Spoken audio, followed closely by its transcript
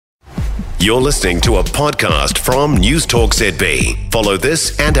You're listening to a podcast from News Talk ZB. Follow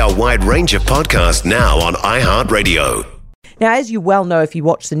this and our wide range of podcasts now on iHeartRadio. Now, as you well know, if you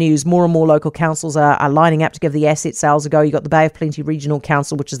watch the news, more and more local councils are lining up to give the asset sales a go. You've got the Bay of Plenty Regional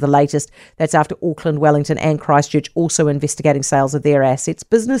Council, which is the latest. That's after Auckland, Wellington and Christchurch also investigating sales of their assets.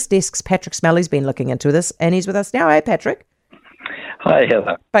 BusinessDesk's Pattrick Smellie's been looking into this, and he's with us now. Hey, Pattrick. Hi,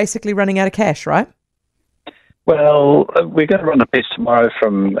 Heather. Basically running out of cash, right? Well, we're going to run a piece tomorrow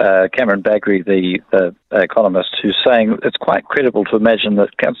from Cameron Baggery, the economist, who's saying it's quite credible to imagine that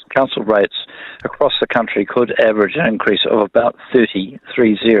council rates across the country could average an increase of about 30%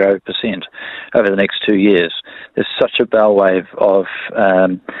 over the next 2 years. There's such a bow wave of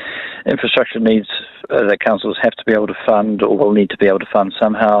infrastructure needs that councils have to be able to fund or will need to be able to fund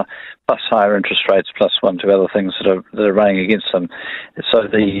somehow, plus higher interest rates, plus 1, 2 other things that are running against them. So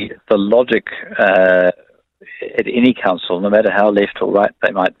the logic at any council, no matter how left or right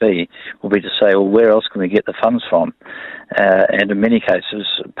they might be, will be to say, well, where else can we get the funds from? And in many cases,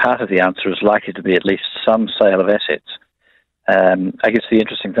 part of the answer is likely to be at least some sale of assets. I guess the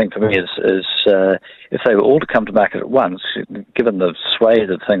interesting thing for me is if they were all to come to market at once, given the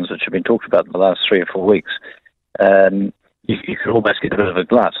swathe of things which have been talked about in the last 3 or 4 weeks, you could almost get a bit of a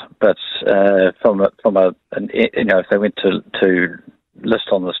glut. But if they went to list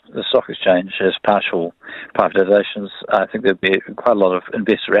on the stock exchange as partial privatizations, I think there'd be quite a lot of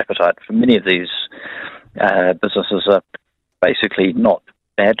investor appetite. For many of these businesses are basically not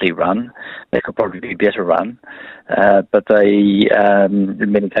badly run. They could probably be better run, but they,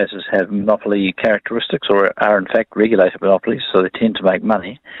 in many cases, have monopoly characteristics or are, in fact, regulated monopolies, so they tend to make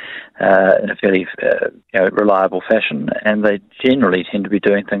money in a fairly reliable fashion, and they generally tend to be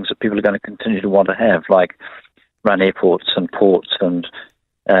doing things that people are going to continue to want to have, like run airports and ports and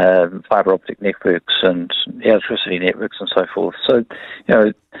fibre optic networks and electricity networks and so forth. So,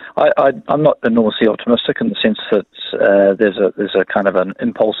 I'm not enormously optimistic in the sense that there's a kind of an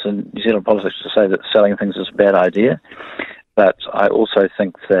impulse in New Zealand politics to say that selling things is a bad idea. But I also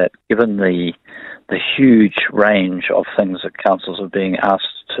think that given the huge range of things that councils are being asked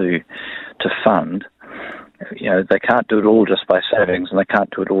to fund, they can't do it all just by savings and they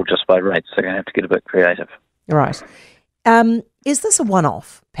can't do it all just by rates. They're going to have to get a bit creative. Right. Is this a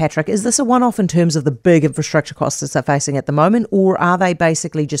one-off, Pattrick? Is this a one-off in terms of the big infrastructure costs that they're facing at the moment, or are they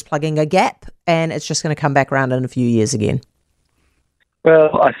basically just plugging a gap and it's just going to come back around in a few years again?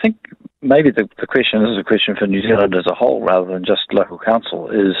 Well, I think maybe the question is a question for New Zealand as a whole rather than just local council,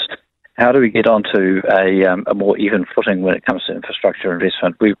 is how do we get onto a more even footing when it comes to infrastructure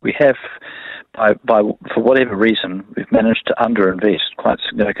investment? We have, for whatever reason, we've managed to underinvest quite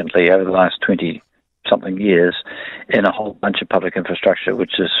significantly over the last 20-something years in a whole bunch of public infrastructure,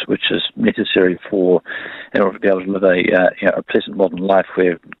 which is necessary in order to be able to live a pleasant modern life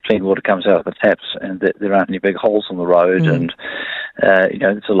where clean water comes out of the taps and there aren't any big holes in the road, and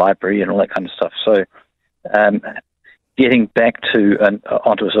there's a library and all that kind of stuff. So getting back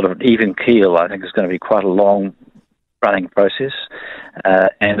onto a sort of an even keel, I think, is going to be quite a long running process,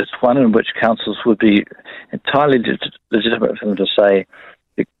 and it's one in which councils would be entirely legitimate for them to say,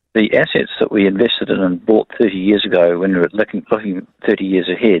 the assets that we invested in and bought 30 years ago when we were looking 30 years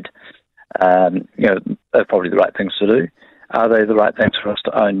ahead, they're probably the right things to do. Are they the right things for us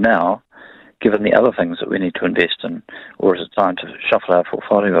to own now, given the other things that we need to invest in, or is it time to shuffle our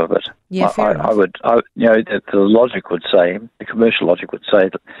portfolio a bit? Yeah, fair enough. The logic would say, the commercial logic would say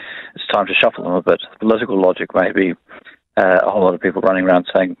that it's time to shuffle them a bit. The political logic may be a whole lot of people running around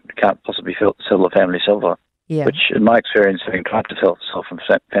saying you can't possibly sell the family silver. Yeah. Which, in my experience, having tried to sell from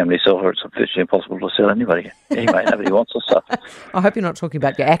family silver, it's virtually impossible to sell anybody. Anyway, nobody wants the stuff. I hope you're not talking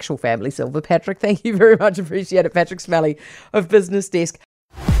about your actual family silver, Pattrick. Thank you very much. Appreciate it. Pattrick Smellie of BusinessDesk.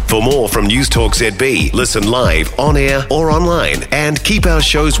 For more from News Talk ZB, listen live, on air or online, and keep our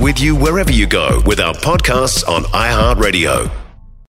shows with you wherever you go with our podcasts on iHeartRadio.